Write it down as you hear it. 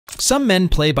Some men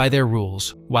play by their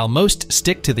rules, while most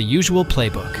stick to the usual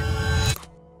playbook.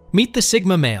 Meet the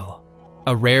Sigma male,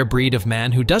 a rare breed of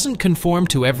man who doesn't conform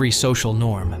to every social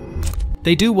norm.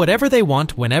 They do whatever they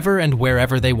want whenever and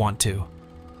wherever they want to.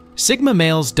 Sigma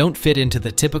males don't fit into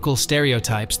the typical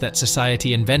stereotypes that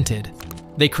society invented.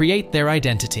 They create their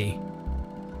identity.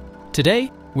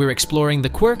 Today, we're exploring the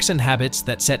quirks and habits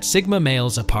that set Sigma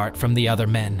males apart from the other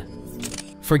men.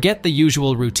 Forget the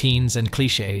usual routines and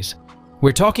cliches.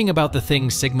 We're talking about the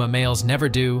things Sigma males never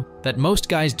do that most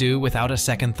guys do without a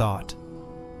second thought.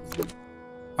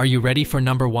 Are you ready for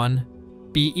number 1?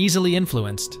 Be easily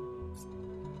influenced.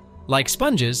 Like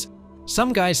sponges,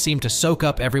 some guys seem to soak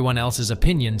up everyone else's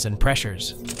opinions and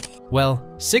pressures. Well,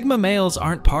 Sigma males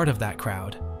aren't part of that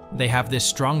crowd. They have this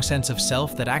strong sense of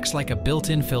self that acts like a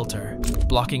built-in filter,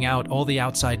 blocking out all the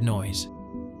outside noise.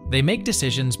 They make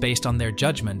decisions based on their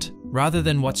judgment, rather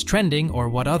than what's trending or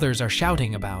what others are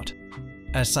shouting about.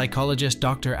 As psychologist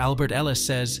Dr. Albert Ellis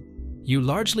says, "You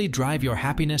largely drive your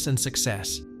happiness and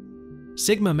success."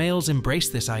 Sigma males embrace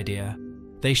this idea.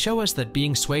 They show us that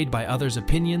being swayed by others'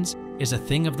 opinions is a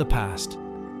thing of the past.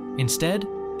 Instead,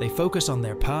 they focus on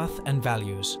their path and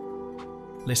values.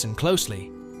 Listen closely.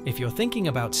 If you're thinking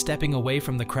about stepping away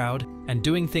from the crowd and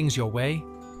doing things your way,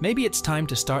 maybe it's time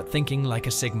to start thinking like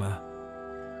a Sigma.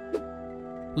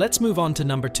 Let's move on to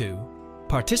number 2.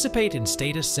 Participate in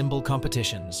status symbol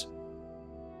competitions.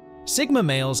 Sigma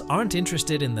males aren't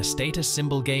interested in the status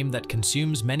symbol game that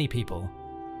consumes many people.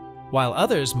 While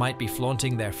others might be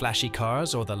flaunting their flashy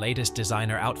cars or the latest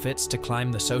designer outfits to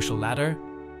climb the social ladder,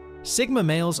 Sigma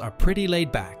males are pretty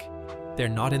laid back. They're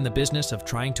not in the business of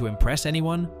trying to impress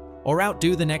anyone or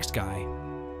outdo the next guy.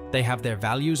 They have their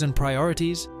values and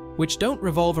priorities, which don't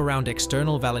revolve around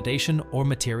external validation or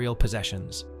material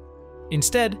possessions.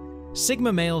 Instead,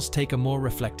 Sigma males take a more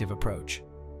reflective approach.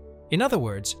 In other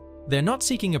words, they're not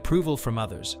seeking approval from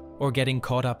others or getting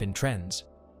caught up in trends.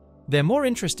 They're more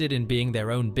interested in being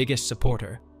their own biggest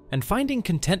supporter and finding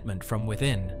contentment from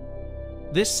within.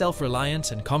 This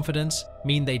self-reliance and confidence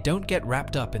mean they don't get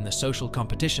wrapped up in the social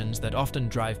competitions that often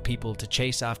drive people to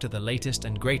chase after the latest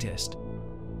and greatest.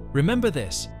 Remember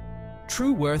this: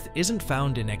 true worth isn't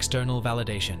found in external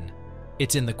validation.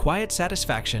 It's in the quiet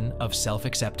satisfaction of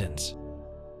self-acceptance.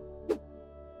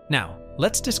 Now,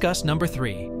 let's discuss number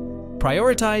 3.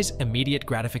 Prioritize immediate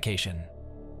gratification.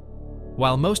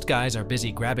 While most guys are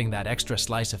busy grabbing that extra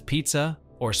slice of pizza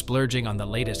or splurging on the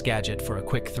latest gadget for a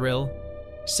quick thrill,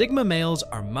 Sigma males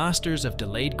are masters of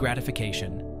delayed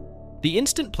gratification. The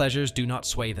instant pleasures do not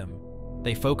sway them.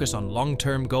 They focus on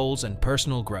long-term goals and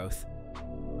personal growth.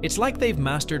 It's like they've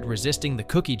mastered resisting the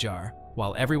cookie jar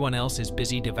while everyone else is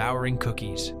busy devouring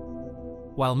cookies.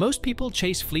 While most people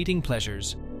chase fleeting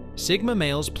pleasures, Sigma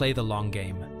males play the long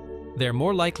game. They're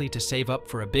more likely to save up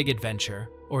for a big adventure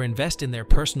or invest in their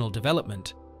personal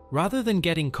development rather than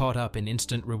getting caught up in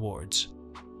instant rewards.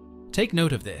 Take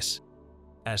note of this.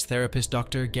 As therapist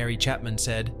Dr. Gary Chapman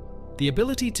said, the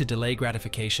ability to delay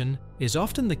gratification is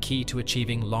often the key to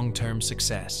achieving long-term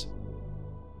success.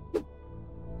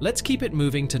 Let's keep it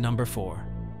moving to number 4.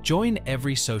 Join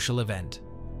every social event.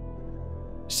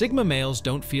 Sigma males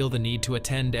don't feel the need to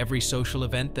attend every social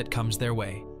event that comes their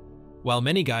way. While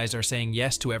many guys are saying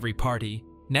yes to every party,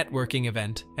 networking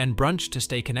event, and brunch to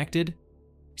stay connected,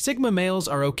 Sigma males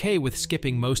are okay with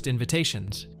skipping most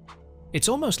invitations. It's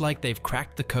almost like they've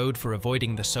cracked the code for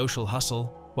avoiding the social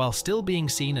hustle while still being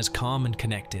seen as calm and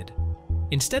connected.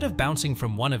 Instead of bouncing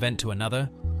from one event to another,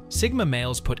 Sigma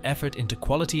males put effort into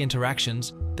quality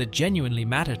interactions that genuinely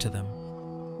matter to them.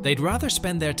 They'd rather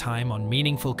spend their time on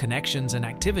meaningful connections and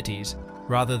activities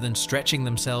rather than stretching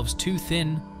themselves too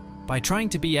thin by trying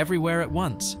to be everywhere at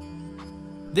once.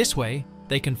 This way,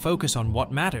 they can focus on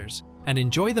what matters and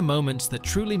enjoy the moments that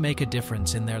truly make a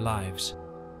difference in their lives.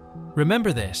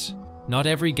 Remember this: not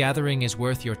every gathering is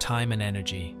worth your time and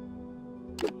energy.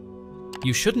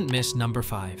 You shouldn't miss number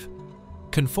 5.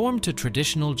 Conform to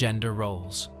traditional gender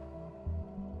roles.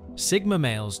 Sigma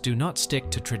males do not stick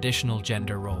to traditional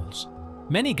gender roles.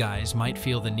 Many guys might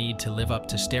feel the need to live up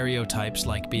to stereotypes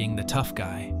like being the tough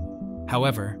guy.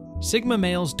 However, Sigma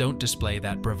males don't display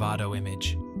that bravado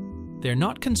image. They're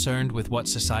not concerned with what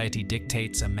society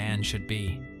dictates a man should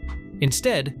be.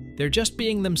 Instead, they're just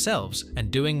being themselves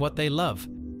and doing what they love,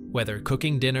 whether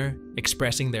cooking dinner,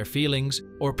 expressing their feelings,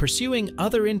 or pursuing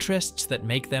other interests that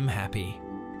make them happy.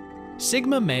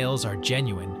 Sigma males are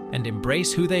genuine and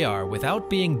embrace who they are without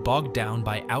being bogged down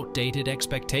by outdated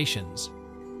expectations.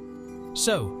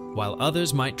 So, while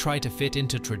others might try to fit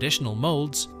into traditional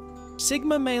molds,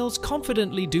 Sigma males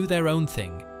confidently do their own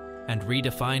thing and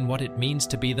redefine what it means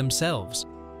to be themselves,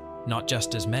 not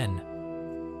just as men.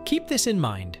 Keep this in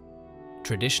mind.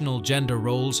 traditional gender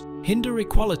roles hinder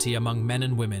equality among men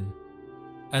and women.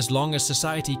 As long as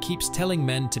society keeps telling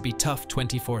men to be tough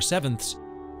 24/7,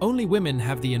 only women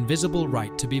have the invisible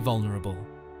right to be vulnerable.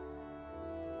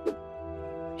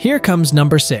 Here comes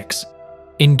number 6.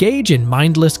 Engage in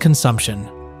mindless consumption.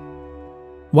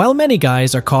 While many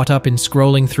guys are caught up in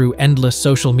scrolling through endless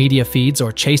social media feeds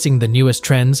or chasing the newest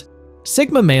trends,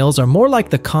 Sigma males are more like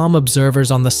the calm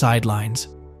observers on the sidelines.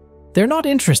 They're not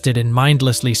interested in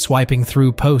mindlessly swiping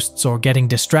through posts or getting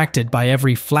distracted by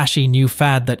every flashy new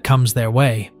fad that comes their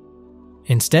way.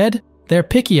 Instead, they're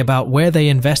picky about where they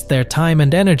invest their time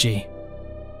and energy.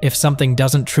 If something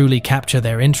doesn't truly capture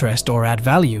their interest or add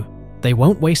value, they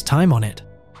won't waste time on it.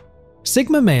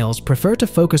 Sigma males prefer to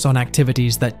focus on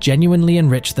activities that genuinely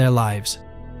enrich their lives.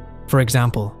 For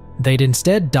example, they'd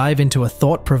instead dive into a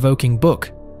thought-provoking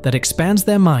book that expands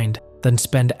their mind than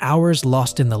spend hours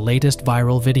lost in the latest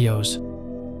viral videos.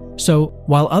 So,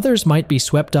 while others might be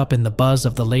swept up in the buzz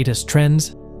of the latest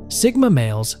trends, Sigma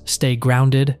males stay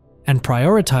grounded and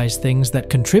prioritize things that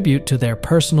contribute to their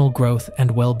personal growth and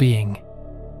well-being.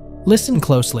 Listen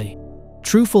closely.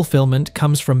 True fulfillment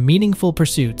comes from meaningful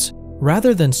pursuits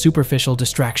rather than superficial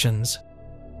distractions.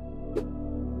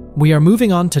 We are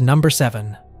moving on to number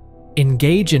 7.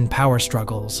 Engage in power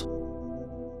struggles.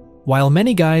 While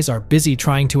many guys are busy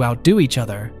trying to outdo each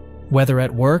other, whether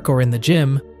at work or in the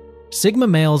gym, Sigma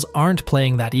males aren't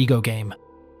playing that ego game.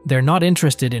 They're not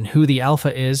interested in who the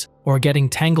alpha is or getting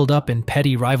tangled up in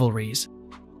petty rivalries.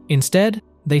 Instead,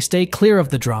 they stay clear of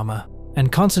the drama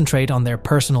and concentrate on their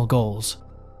personal goals.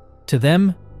 To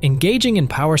them, engaging in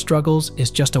power struggles is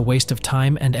just a waste of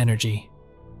time and energy.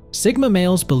 Sigma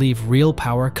males believe real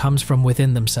power comes from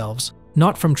within themselves,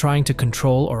 not from trying to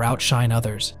control or outshine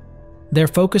others. They're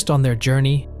focused on their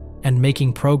journey and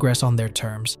making progress on their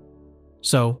terms.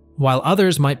 So, while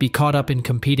others might be caught up in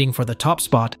competing for the top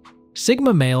spot,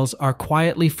 Sigma males are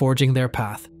quietly forging their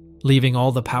path, leaving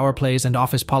all the power plays and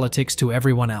office politics to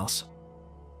everyone else.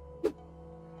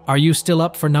 Are you still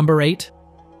up for number 8?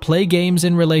 Play games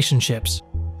in relationships.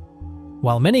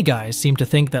 While many guys seem to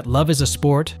think that love is a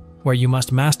sport where you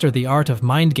must master the art of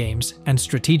mind games and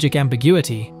strategic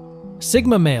ambiguity,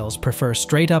 Sigma males prefer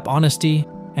straight-up honesty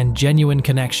and genuine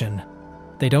connection.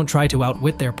 They don't try to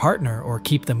outwit their partner or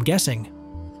keep them guessing.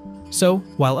 So,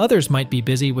 while others might be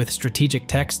busy with strategic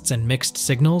texts and mixed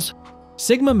signals,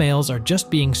 Sigma males are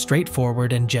just being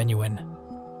straightforward and genuine.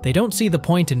 They don't see the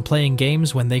point in playing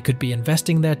games when they could be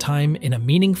investing their time in a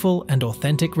meaningful and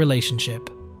authentic relationship.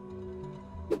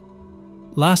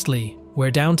 Lastly,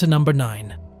 we're down to number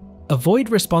 9.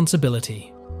 Avoid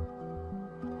responsibility.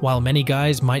 While many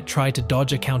guys might try to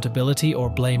dodge accountability or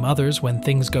blame others when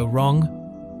things go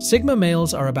wrong, Sigma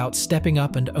males are about stepping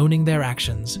up and owning their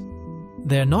actions.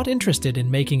 They're not interested in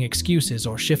making excuses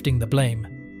or shifting the blame.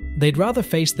 They'd rather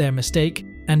face their mistake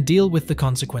and deal with the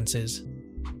consequences.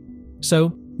 So,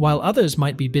 while others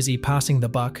might be busy passing the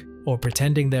buck or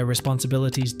pretending their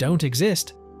responsibilities don't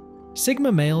exist,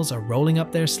 Sigma males are rolling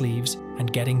up their sleeves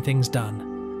and getting things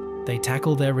done. They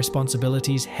tackle their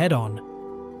responsibilities head-on,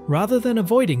 rather than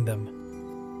avoiding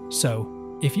them.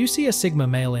 So, if you see a Sigma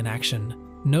male in action,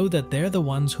 know that they're the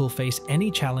ones who'll face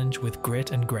any challenge with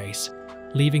grit and grace,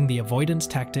 leaving the avoidance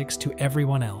tactics to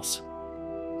everyone else.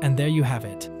 And there you have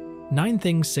it. 9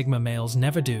 things Sigma males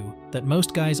never do that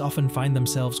most guys often find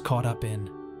themselves caught up in.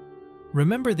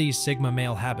 Remember these Sigma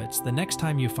male habits the next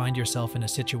time you find yourself in a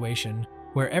situation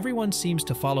where everyone seems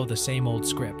to follow the same old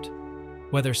script.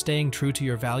 Whether staying true to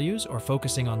your values or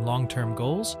focusing on long-term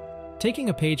goals, taking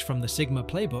a page from the Sigma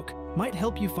playbook might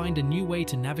help you find a new way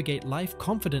to navigate life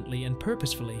confidently and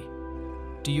purposefully.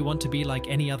 Do you want to be like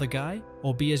any other guy,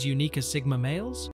 or be as unique as Sigma males?